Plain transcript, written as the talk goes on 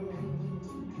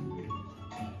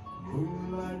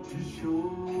to show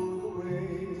the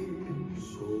way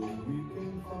so we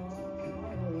can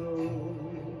follow.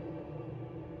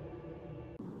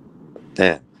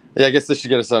 Damn. Yeah, I guess this should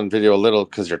get us on video a little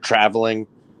because you're traveling.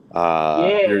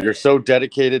 Yeah. You're so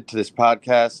dedicated to this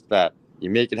podcast that you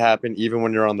make it happen even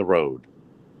when you're on the road.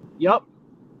 Yup.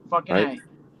 Fucking Right? A.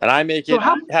 And I make So it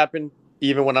how- happen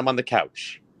even when I'm on the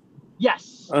couch.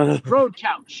 Yes. Road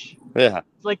Couch. Yeah.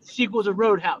 It's like the sequel to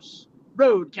Roadhouse.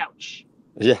 Road Couch.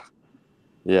 Yeah.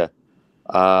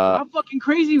 How fucking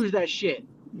crazy was that shit?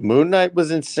 Moon Knight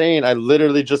was insane. I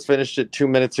literally just finished it 2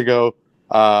 minutes ago.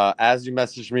 As you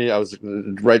messaged me, I was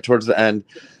right towards the end.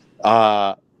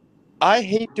 I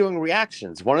hate doing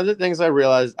reactions. One of the things I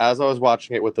realized as I was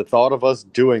watching it with the thought of us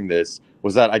doing this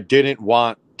was that I didn't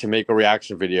want to make a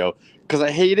reaction video because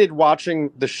I hated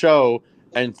watching the show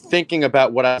and thinking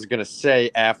about what I was going to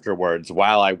say afterwards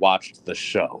while I watched the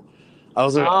show. I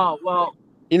was like, Oh, well.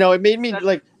 you know, it made me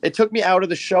like, it took me out of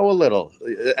the show a little.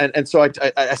 And so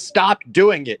I stopped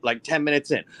doing it like 10 minutes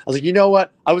in. I was like, you know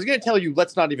what? I was going to tell you,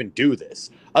 let's not even do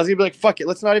this. I was going to be like, fuck it.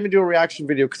 Let's not even do a reaction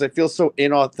video because I feel so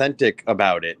inauthentic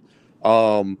about it.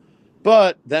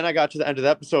 But then I got to the end of the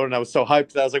episode and I was so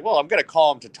hyped that I was like, well, I'm going to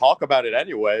call him to talk about it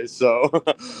anyway. So,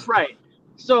 Right.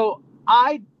 So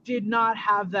I did not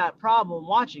have that problem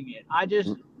watching it. I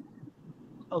just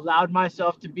allowed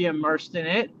myself to be immersed in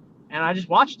it and I just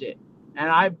watched it. And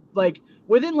I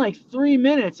within 3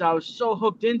 minutes, I was so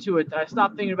hooked into it that I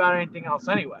stopped thinking about anything else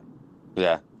anyway.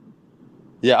 Yeah.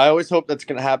 I always hope that's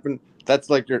going to happen. That's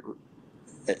like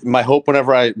my hope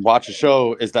whenever I watch a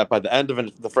show is that by the end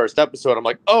of the first episode, I'm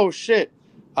like, oh shit,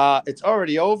 it's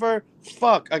already over.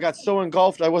 Fuck, I got so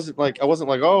engulfed. I wasn't like,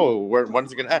 oh,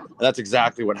 when's it gonna end? And that's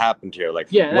exactly what happened here. Like,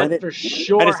 yeah, that for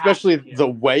sure. And especially the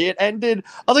way it ended,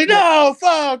 I was like, no,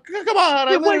 fuck, come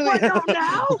on. Yeah, wait, what? No,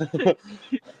 now?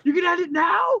 You're gonna end it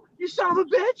now? You son of a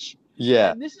bitch.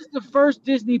 Yeah. And this is the first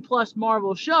Disney Plus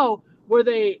Marvel show where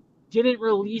they didn't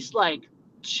release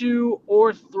 2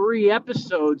 or 3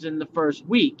 episodes in the first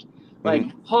week.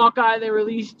 Hawkeye, they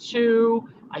released 2.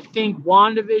 I think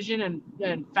WandaVision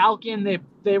and Falcon,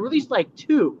 they released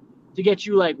 2 to get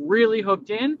you really hooked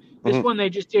in. This one they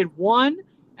just did 1,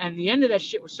 and the end of that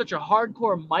shit was such a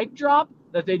hardcore mic drop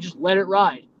that they just let it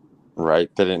ride.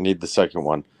 Right, they didn't need the second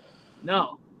one.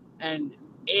 No, and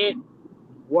it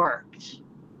worked.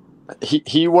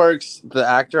 He works. The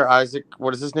actor Isaac,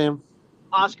 what is his name?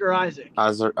 Oscar Isaac.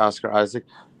 Oscar Isaac.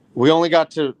 We only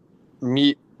got to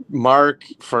meet Mark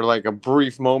for a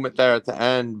brief moment there at the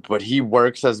end, but he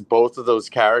works as both of those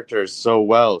characters so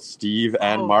well, Steve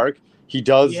and Mark. He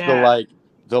does the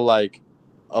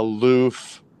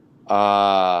aloof,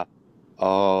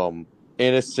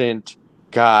 innocent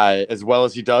guy as well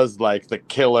as he does the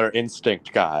killer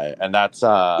instinct guy, and that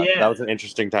was an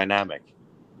interesting dynamic.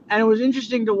 And it was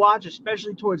interesting to watch,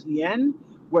 especially towards the end,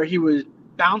 where he was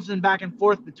bouncing back and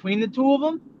forth between the two of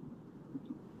them.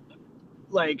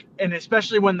 And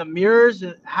especially when the mirrors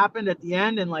happened at the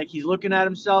end and he's looking at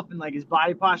himself and his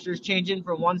body posture is changing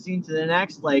from one scene to the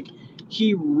next,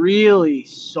 he really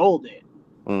sold it.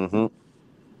 Mm-hmm.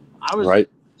 I was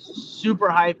super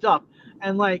hyped up.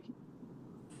 And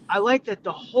I like that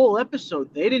the whole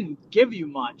episode, they didn't give you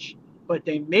much, but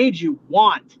they made you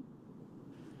want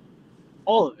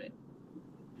all of it.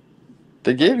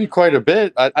 They gave you quite a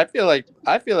bit. I feel like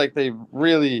they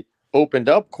really opened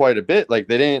up quite a bit. They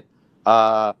didn't.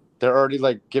 They're already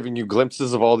giving you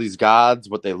glimpses of all these gods,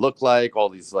 what they look like, all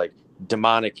these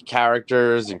demonic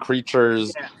characters and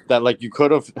creatures that you could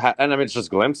have had. And I mean, it's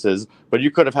just glimpses, but you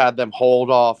could have had them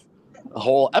hold off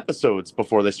whole episodes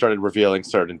before they started revealing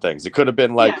certain things. It could have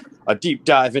been a deep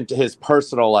dive into his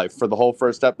personal life for the whole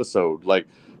first episode.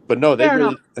 But no, they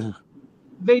really.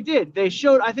 They did.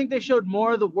 I think they showed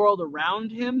more of the world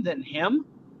around him than him,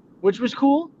 which was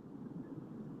cool.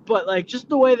 But just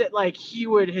the way that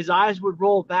his eyes would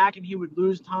roll back and he would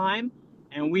lose time,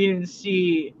 and we didn't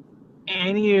see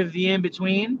any of the in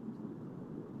between.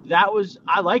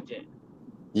 I liked it.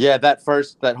 Yeah,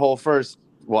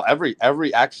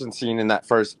 every action scene in that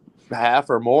first half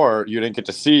or more you didn't get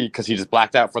to see because he just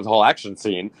blacked out for the whole action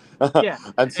scene. Yeah,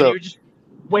 and you would just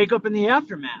wake up in the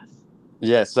aftermath.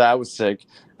 Yeah, so that was sick.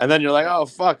 And then you're like, oh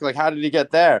fuck, how did he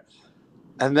get there?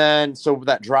 And then, so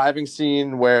that driving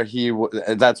scene where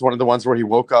that's one of the ones where he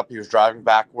woke up, he was driving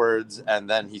backwards, and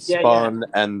then he spun,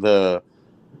 and the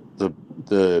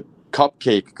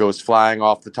cupcake goes flying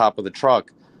off the top of the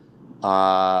truck.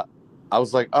 I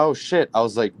was like, oh shit. I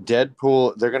was like,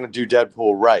 Deadpool, they're going to do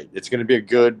Deadpool right. It's going to be a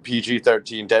good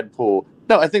PG-13 Deadpool.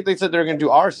 No, I think they said they're going to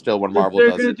do R still when Marvel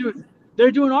does it.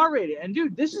 They're doing R-rated. And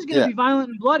dude, this is going to be violent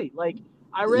and bloody.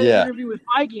 I read an interview with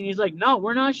Feige, and he's like, "No,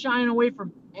 we're not shying away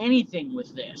from anything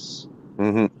with this."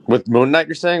 With Moon Knight,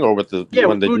 you're saying, or with when with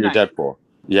they Moon do Knight. Deadpool?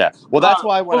 Yeah. Well, that's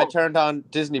why when I turned on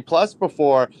Disney Plus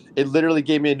before, it literally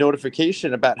gave me a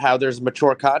notification about how there's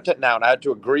mature content now, and I had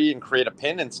to agree and create a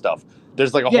pin and stuff.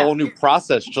 There's like a whole new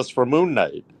process just for Moon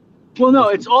Knight. Well, no,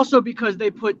 it's also because they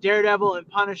put Daredevil and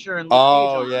Punisher and Luke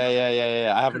Cage on.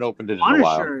 Yeah. I haven't opened it in a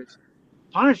while.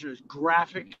 Punisher's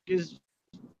graphic is.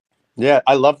 Yeah,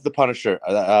 I loved the Punisher.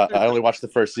 I only watched the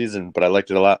first season, but I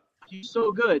liked it a lot. He's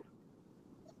so good.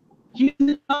 He's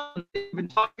been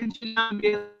talking to him,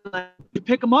 being like, "Would you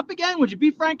pick him up again? Would you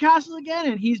be Frank Castle again?"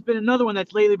 And he's been another one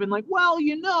that's lately been like, "Well,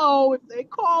 if they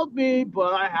called me,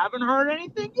 but I haven't heard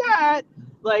anything yet."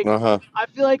 Like, I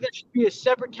feel like that should be a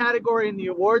separate category in the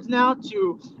awards now.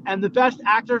 And the best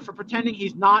actor for pretending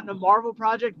he's not in a Marvel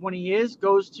project when he is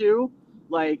goes to,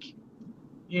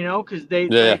 because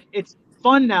it's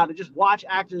fun now to just watch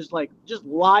actors just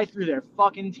lie through their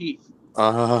fucking teeth.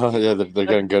 Yeah, they're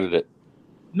getting good at it.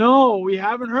 No, we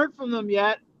haven't heard from them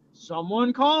yet.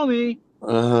 Someone call me.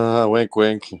 Wink,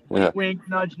 wink. Yeah. Wink,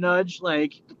 nudge, nudge.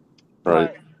 Right.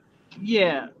 But,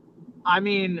 yeah. I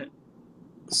mean,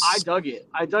 I dug it.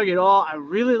 I dug it all. I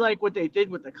really like what they did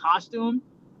with the costume.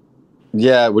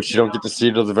 Yeah, which you don't get to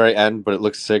see till the very end, but it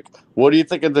looks sick. What do you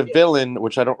think of the villain,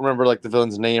 which I don't remember the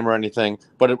villain's name or anything,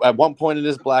 but at one point in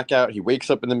his blackout, he wakes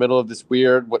up in the middle of this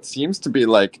weird, what seems to be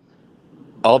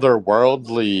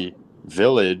otherworldly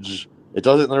village. It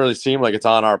doesn't really seem like it's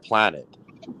on our planet.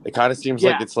 It kind of seems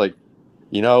like it's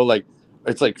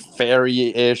it's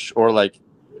fairy-ish, or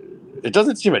it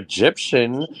doesn't seem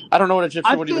Egyptian. I don't know what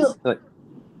Egyptian would even like.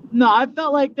 No, I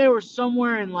felt like they were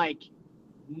somewhere in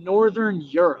Northern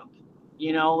Europe.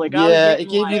 It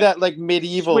gave you that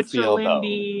medieval feel though.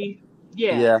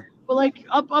 Yeah. But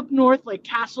up north,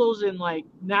 castles and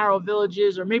narrow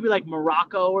villages, or maybe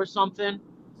Morocco or something.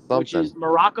 Which is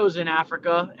Morocco's in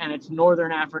Africa, and it's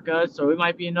northern Africa, so it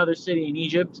might be another city in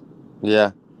Egypt.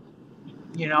 Yeah.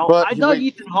 But I dug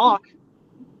Ethan Hawke.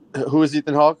 Who is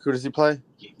Ethan Hawke? Who does he play?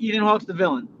 Ethan Hawke's the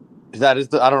villain. That is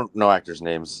I don't know actors'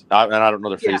 names, and I don't know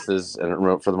their faces,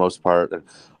 and for the most part,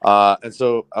 and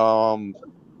so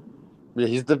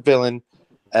he's the villain,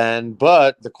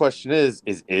 but the question is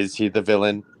he the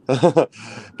villain?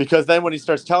 Because then when he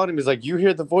starts telling him, he's like, "You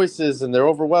hear the voices and they're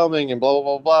overwhelming and blah blah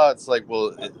blah blah." It's like,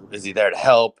 well, is he there to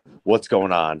help? What's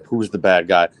going on? Who's the bad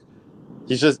guy?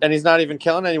 He's not even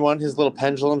killing anyone. His little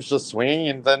pendulum's just swinging,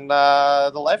 and then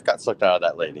the life got sucked out of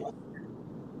that lady.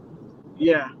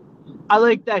 Yeah, I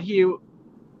like that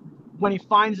when he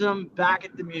finds them back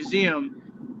at the museum,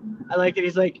 I like that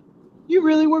he's like, "You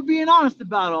really were being honest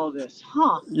about all this,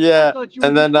 huh?" Yeah,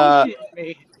 and then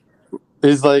me.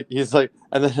 he's like,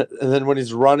 and then when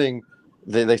he's running,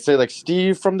 they say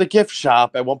Steve from the gift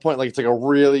shop at one point. It's a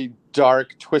really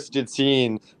dark, twisted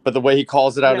scene, but the way he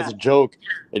calls it out as a joke,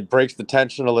 it breaks the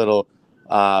tension a little,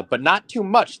 but not too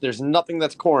much. There's nothing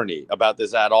that's corny about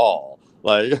this at all.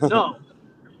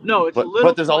 No, it's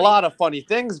but there's funny. A lot of funny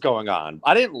things going on.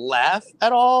 I didn't laugh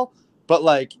at all, but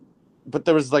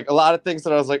there was a lot of things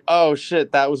that I was like, oh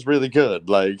shit, that was really good.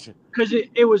 Because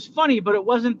it was funny, but it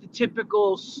wasn't the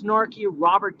typical snarky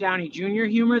Robert Downey Jr.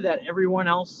 humor that everyone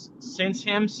else since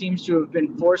him seems to have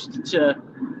been forced to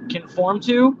conform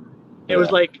to. It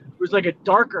was a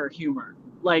darker humor,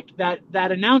 that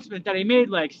announcement that he made,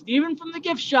 Steven from the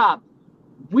gift shop.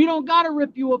 We don't gotta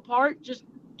rip you apart. Just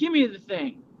give me the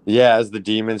thing. Yeah, as the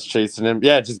demon's chasing him.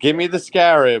 Yeah, just give me the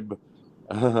scarab.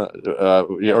 You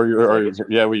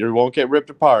won't get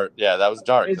ripped apart. Yeah, that was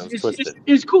dark. That was twisted.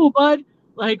 It's cool, bud.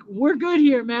 We're good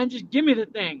here, man. Just give me the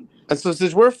thing. And so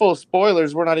since we're full of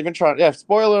spoilers, we're not even trying. Yeah,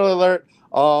 spoiler alert.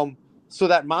 So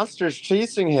that monster's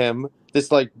chasing him,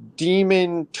 this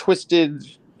demon twisted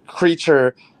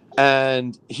creature,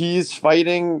 and he's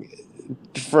fighting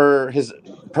for his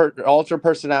alter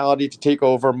personality to take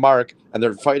over Mark, and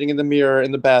they're fighting in the mirror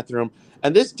in the bathroom.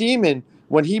 And this demon,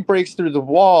 when he breaks through the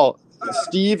wall,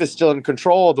 Steve is still in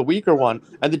control, the weaker one,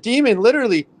 and the demon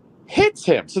literally hits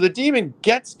him. So the demon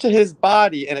gets to his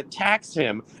body and attacks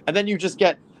him, and then you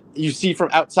see from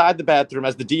outside the bathroom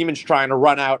as the demon's trying to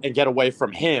run out and get away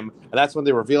from him, and that's when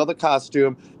they reveal the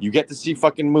costume. You get to see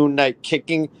fucking Moon Knight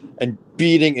kicking and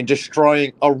beating and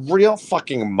destroying a real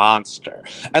fucking monster.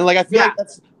 And I feel like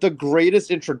that's the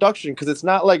greatest introduction, because it's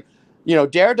not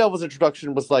Daredevil's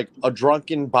introduction was a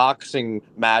drunken boxing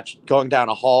match going down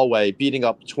a hallway, beating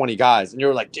up 20 guys, and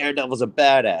you're like, Daredevil's a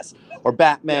badass. Or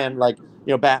Batman,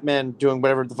 Batman doing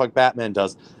whatever the fuck Batman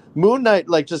does. Moon Knight,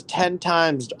 just 10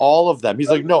 times all of them. He's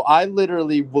like, no, I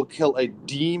literally will kill a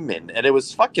demon. And it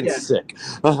was fucking sick.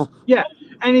 Yeah,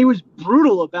 and he was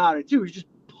brutal about it, too. He's just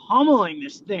pummeling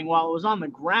this thing while it was on the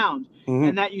ground, Mhm.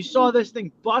 and that you saw this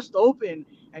thing bust open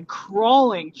and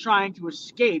crawling, trying to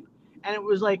escape. And it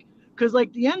was like, because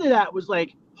like the end of that was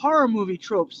like horror movie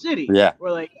trope city, Yeah.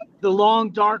 where like the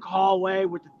long dark hallway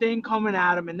with the thing coming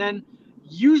at him, and then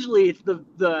usually it's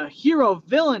the hero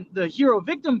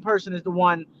victim person is the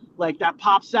one like that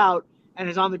pops out and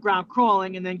is on the ground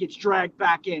crawling and then gets dragged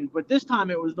back in. But this time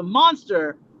it was the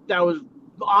monster that was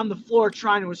on the floor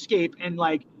trying to escape and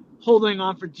like holding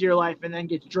on for dear life and then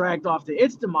gets dragged off to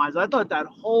its demise. I thought that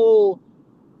whole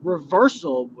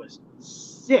reversal was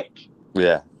sick.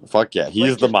 Yeah. Fuck yeah. He's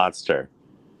Like, the just- monster.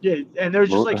 Yeah, and there's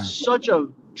just like such a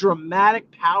dramatic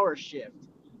power shift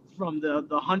from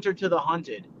the hunter to the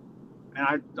hunted.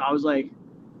 And I was like,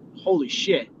 holy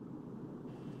shit.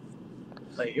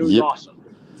 Like, it was Yep. awesome.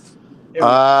 It was super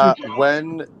awesome.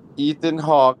 When Ethan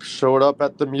Hawke showed up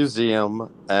at the museum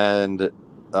and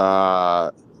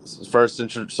first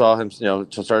saw him,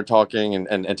 started talking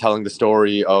and telling the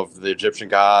story of the Egyptian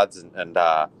gods and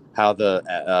how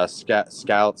the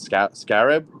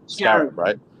scarab,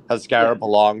 right? How the scarab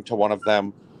belonged to one of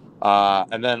them.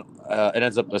 And then it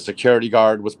ends up a security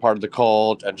guard was part of the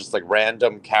cult, and just like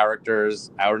random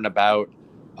characters out and about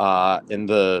in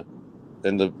the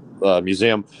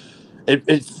museum.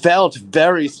 It felt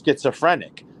very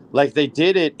schizophrenic. Like they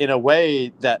did it in a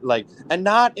way that like, and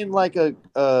not in like a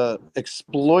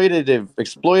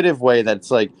exploitive way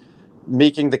that's like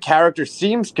making the character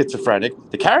seem schizophrenic.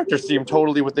 The character seemed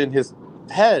totally within his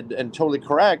head and totally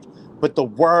correct, but the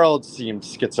world seemed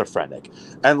schizophrenic.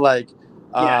 And like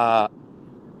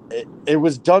it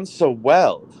was done so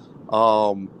well.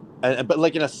 But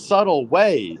like in a subtle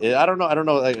way. I don't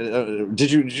know. Like,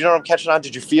 did you know what I'm catching on?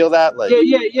 Did you feel that? Like,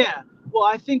 yeah. Well,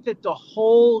 I think that the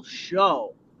whole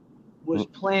show was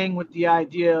playing with the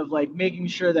idea of like making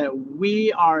sure that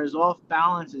we are as off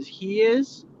balance as he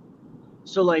is.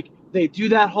 So like they do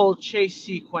that whole chase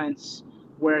sequence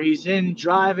where he's in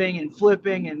driving and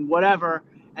flipping and whatever,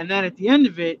 and then at the end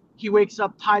of it, he wakes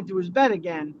up tied to his bed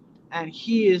again, and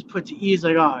he is put to ease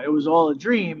like, oh, it was all a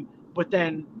dream. But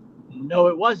then, no,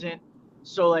 it wasn't.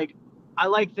 So like, I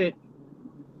like that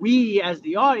we as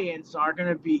the audience are going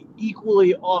to be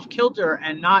equally off kilter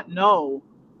and not know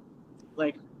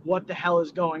like what the hell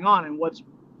is going on and what's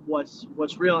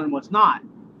real and what's not.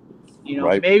 You know,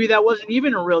 right. Maybe that wasn't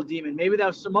even a real demon. Maybe that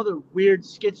was some other weird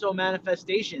schizo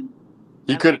manifestation.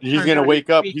 He's gonna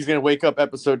wake up. He's gonna wake up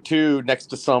episode 2 next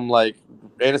to some like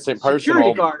innocent person,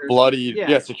 all bloodied.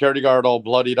 Yeah, security guard all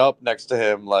bloodied up next to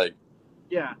him. Like,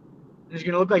 yeah, and he's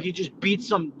gonna look like he just beat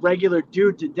some regular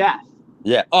dude to death.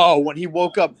 Yeah. Oh, when he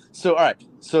woke up. So all right.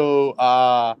 So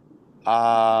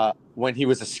when he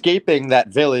was escaping that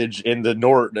village in the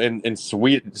in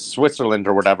Switzerland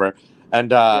or whatever,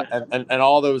 and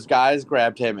all those guys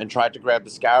grabbed him and tried to grab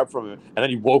the scarab from him, and then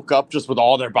he woke up just with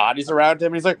all their bodies around him,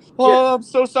 and he's like, "Oh, I'm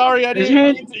so sorry, I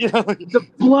didn't." The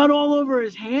blood all over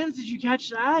his hands. Did you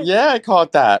catch that? Yeah, I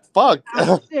caught that. Fuck.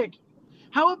 That's sick.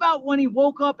 How about when he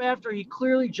woke up after he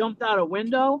clearly jumped out a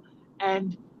window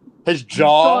and his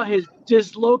jaw, saw his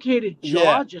dislocated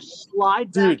jaw just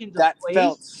slide back into that place? That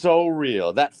felt so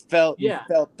real. That felt, you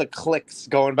felt the clicks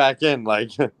going back in,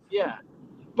 like. Yeah,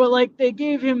 but like they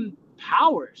gave him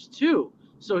powers too,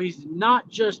 so he's not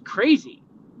just crazy.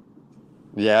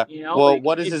 Yeah. You know, well, like,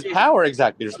 what is his power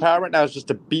exactly? His power right now is just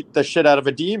to beat the shit out of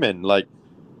a demon, like.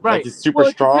 Right. Like he's super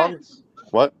strong.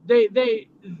 What? The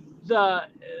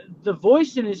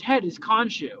voice in his head is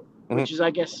Khonshu, which is,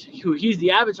 I guess, who he's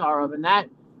the avatar of, and that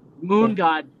moon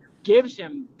god gives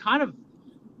him kind of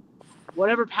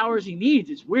whatever powers he needs.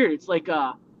 It's weird. It's like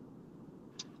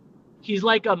he's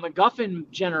like a MacGuffin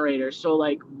generator. So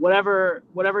like whatever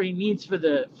he needs for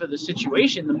the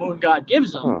situation, the moon god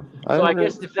gives him. So I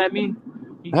guess if that means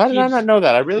how did I not know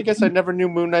that? I really guess I never knew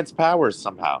Moon Knight's powers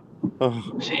somehow.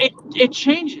 It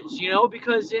changes, you know,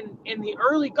 because in the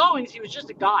early goings he was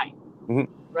just a guy,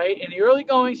 right? In the early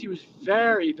goings he was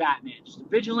very Batman, just a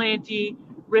vigilante,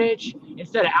 rich.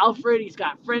 Instead of Alfred, he's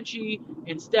got Frenchie.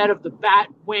 Instead of the Bat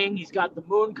Wing, he's got the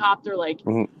moon copter. Like,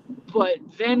 but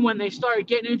then when they started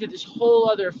getting into this whole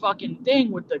other fucking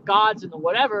thing with the gods and the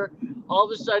whatever, all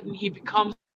of a sudden he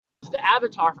becomes the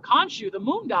avatar for Khonshu, the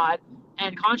moon god,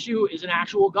 and Khonshu is an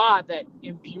actual god that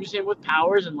imbues him with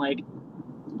powers and like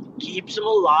keeps him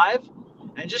alive,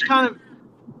 and just kind of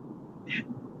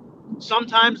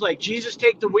sometimes like Jesus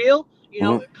take the wheel. You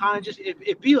know, it kind of just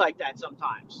it be like that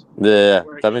sometimes. Yeah,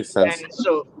 that makes sense. And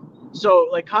so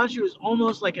like Khonshu is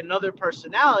almost like another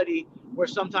personality where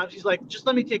sometimes he's like, just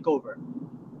let me take over.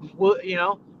 Well, you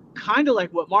know, kind of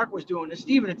like what Mark was doing to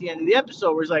Steven at the end of the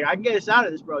episode, where he's like, I can get us out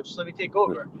of this, bro. Just let me take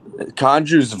over.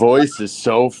 Kanju's voice is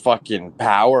so fucking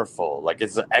powerful. Like,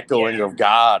 it's the echoing of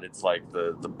God. It's like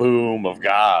the boom of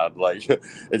God. Like,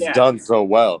 it's done so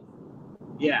well.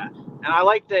 Yeah. And I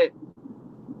like that,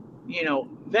 you know,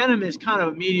 Venom is kind of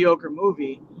a mediocre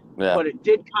movie, but it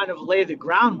did kind of lay the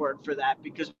groundwork for that,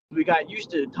 because we got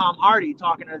used to Tom Hardy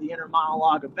talking to the inner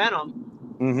monologue of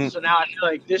Venom. Mm-hmm. So now I feel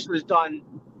like this was done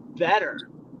better,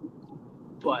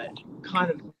 but kind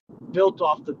of built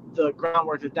off the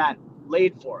groundwork that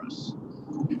laid for us.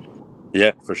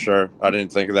 Yeah, for sure. I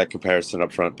didn't think of that comparison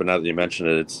up front, but now that you mention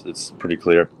it, it's pretty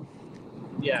clear.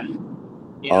 Yeah.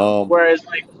 You know, whereas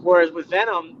with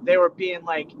Venom, they were being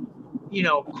like, you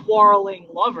know, quarreling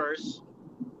lovers.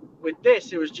 With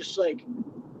this, it was just like,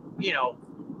 you know,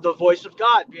 the voice of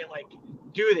God being like,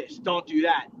 do this, don't do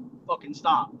that, fucking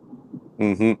stop.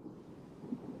 Mm-hmm.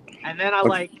 And then I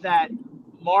like that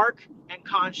Mark and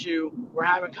Khonshu were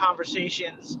having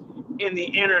conversations in the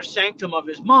inner sanctum of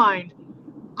his mind,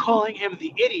 calling him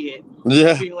the idiot.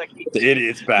 Yeah, being like, the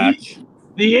idiot's back.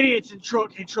 The idiot's in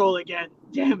control again.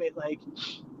 Damn it! Like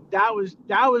that was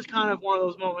kind of one of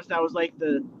those moments that was like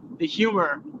the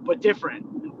humor, but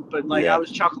different. But like I was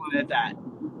chuckling at that.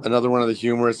 Another one of the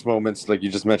humorous moments, like you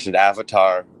just mentioned,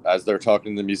 Avatar, as they're talking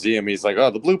in the museum, he's like, "Oh,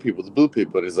 the blue people."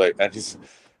 And he's like,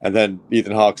 and then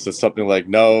Ethan Hawke says something like,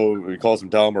 "No," he calls him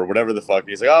dumb or whatever the fuck.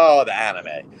 He's like, "Oh, the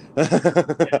anime,"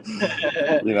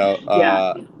 you know.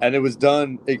 And it was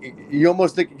done. You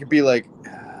almost think it could be like,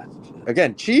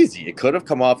 again, cheesy. It could have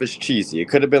come off as cheesy. It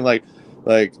could have been like,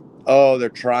 oh, they're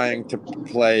trying to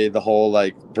play the whole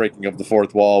like breaking of the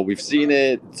fourth wall. We've seen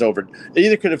it. It's over. It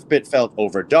either could have felt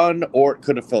overdone or it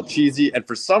could have felt cheesy. And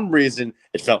for some reason,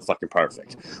 it felt fucking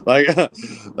perfect. Like,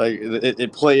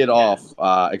 it played off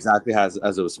exactly as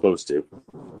it was supposed to.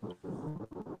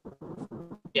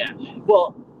 Yeah.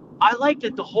 Well, I liked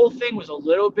that the whole thing was a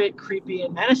little bit creepy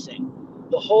and menacing.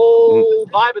 The whole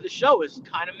vibe of the show is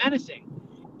kind of menacing.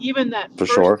 Even that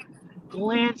first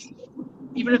glance.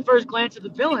 Even at first glance of the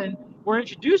villain, we're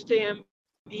introduced to him.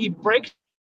 He breaks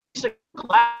a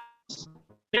glass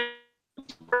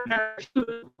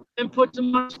and puts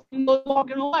him on and goes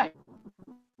walking away.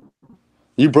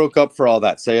 You broke up for all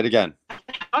that. Say it again.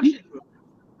 I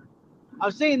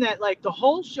was saying that like the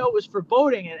whole show was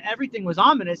foreboding and everything was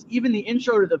ominous. Even the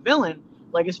intro to the villain.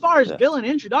 Like as far as villain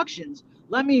introductions,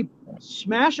 let me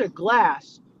smash a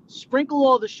glass, sprinkle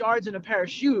all the shards in a pair of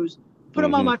shoes, put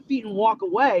them on my feet and walk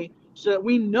away. So that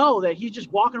we know that he's just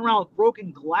walking around with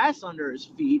broken glass under his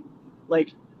feet.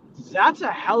 Like, that's a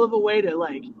hell of a way to,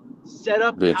 like, set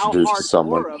up how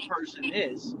hardcore a person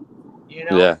is. You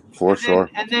know? Yeah, for sure.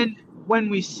 And then when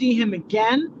we see him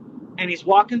again, and he's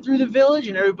walking through the village,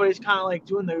 and everybody's kind of, like,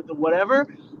 doing the whatever,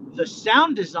 the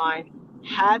sound design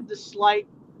had the slight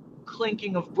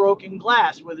clinking of broken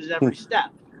glass with his every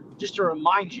step. Just to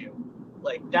remind you.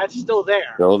 Like, that's still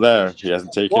there. Still there. He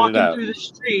hasn't taken it out. Walking through the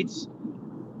streets...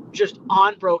 just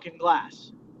on broken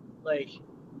glass. Like,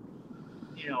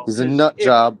 you know. He's a nut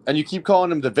job. And you keep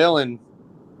calling him the villain.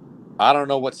 I don't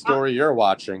know what story you're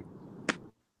watching.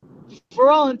 For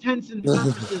all intents and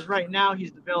purposes, right now,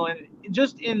 he's the villain.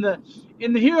 Just in the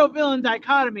hero-villain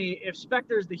dichotomy, if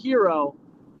Spectre's the hero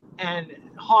and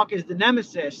Hawk is the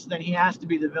nemesis, then he has to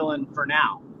be the villain for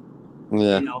now.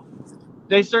 Yeah. You know,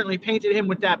 they certainly painted him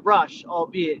with that brush,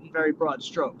 albeit in very broad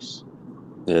strokes.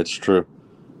 Yeah, it's true.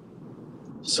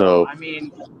 So I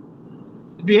mean,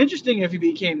 it'd be interesting if he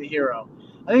became the hero.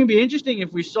 I think it'd be interesting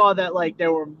if we saw that like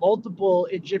there were multiple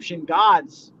Egyptian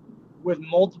gods with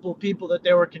multiple people that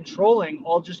they were controlling,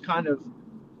 all just kind of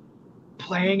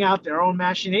playing out their own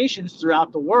machinations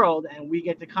throughout the world, and we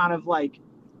get to kind of like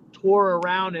tour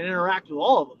around and interact with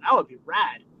all of them. That would be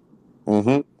rad.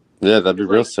 Yeah, that'd be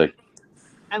real sick.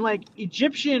 And like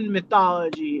Egyptian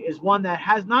mythology is one that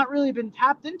has not really been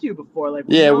tapped into before. Like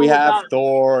we have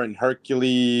Thor and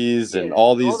Hercules and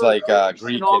all these Greek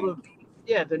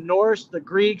the Norse, the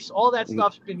Greeks, all that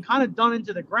stuff's been kind of done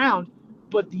into the ground.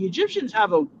 But the Egyptians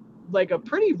have a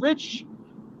pretty rich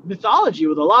mythology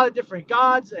with a lot of different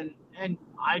gods, and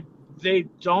they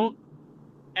don't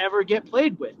ever get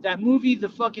played with. That movie, The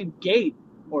fucking Gate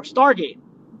or Stargate.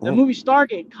 The movie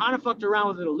Stargate kind of fucked around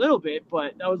with it a little bit,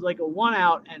 but that was like a one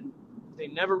out, and they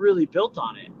never really built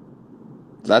on it.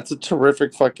 That's a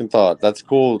terrific fucking thought. That's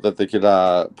cool that they could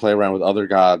play around with other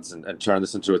gods and turn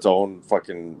this into its own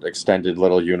fucking extended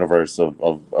little universe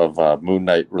of Moon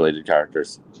Knight related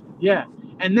characters. Yeah,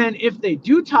 and then if they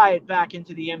do tie it back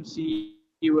into the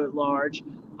MCU at large,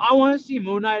 I want to see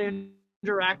Moon Knight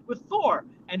interact with Thor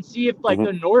and see if like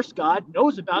the Norse god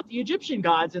knows about the Egyptian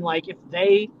gods, and like if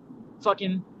they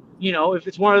fucking you know, if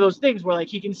it's one of those things where like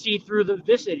he can see through the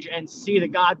visage and see the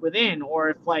god within, or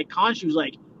if like Khonshu's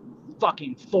like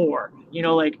fucking Thor, you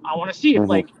know, like I want to see if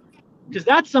like, because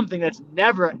that's something that's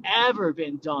never ever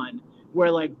been done,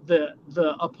 where like the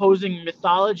opposing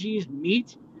mythologies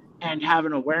meet and have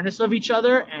an awareness of each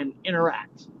other and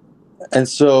interact. And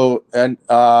so, and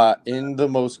in the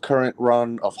most current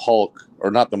run of Hulk,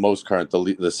 or not the most current,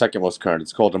 the second most current,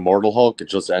 it's called Immortal Hulk. It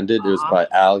just ended. It was by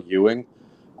Al Ewing.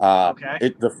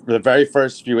 Okay. The very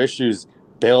first few issues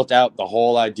built out the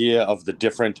whole idea of the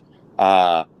different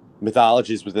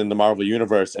mythologies within the Marvel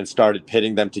universe and started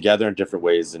pitting them together in different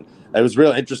ways, and it was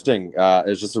real interesting. It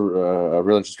was just a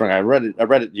real interesting. I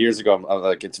read it years ago. I'm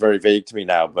like, it's very vague to me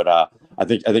now, but I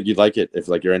think you'd like it if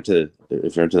like you're into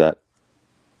that.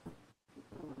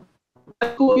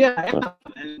 Cool, yeah.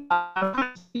 And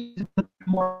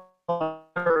more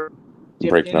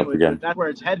Breaking up again. That's where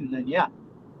it's heading. Then yeah.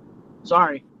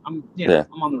 Sorry, I'm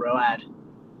I'm on the road.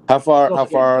 How far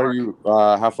are you?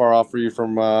 How far off are you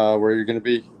from where you're going to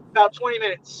be? About 20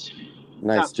 minutes.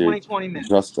 Nice, about dude. 20 minutes.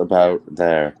 Just about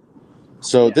there.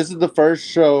 So this is the first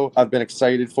show I've been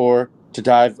excited for to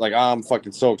dive. Like, I'm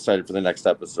fucking so excited for the next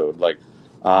episode. Like,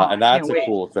 and that's a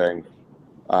cool thing.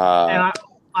 And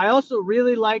I also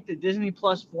really like the Disney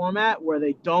Plus format where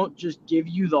they don't just give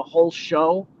you the whole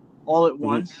show all at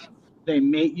once. They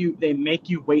make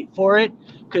you wait for it,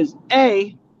 because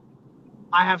A,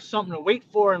 I have something to wait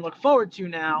for and look forward to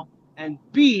now, and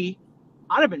B,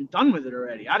 I'd have been done with it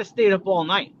already. I'd have stayed up all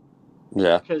night.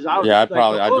 Yeah. Because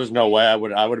there's no way I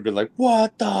would have been like,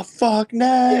 what the fuck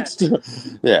next?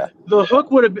 Yeah. The hook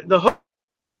would have been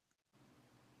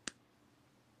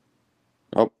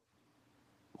Oh.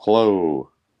 Hello.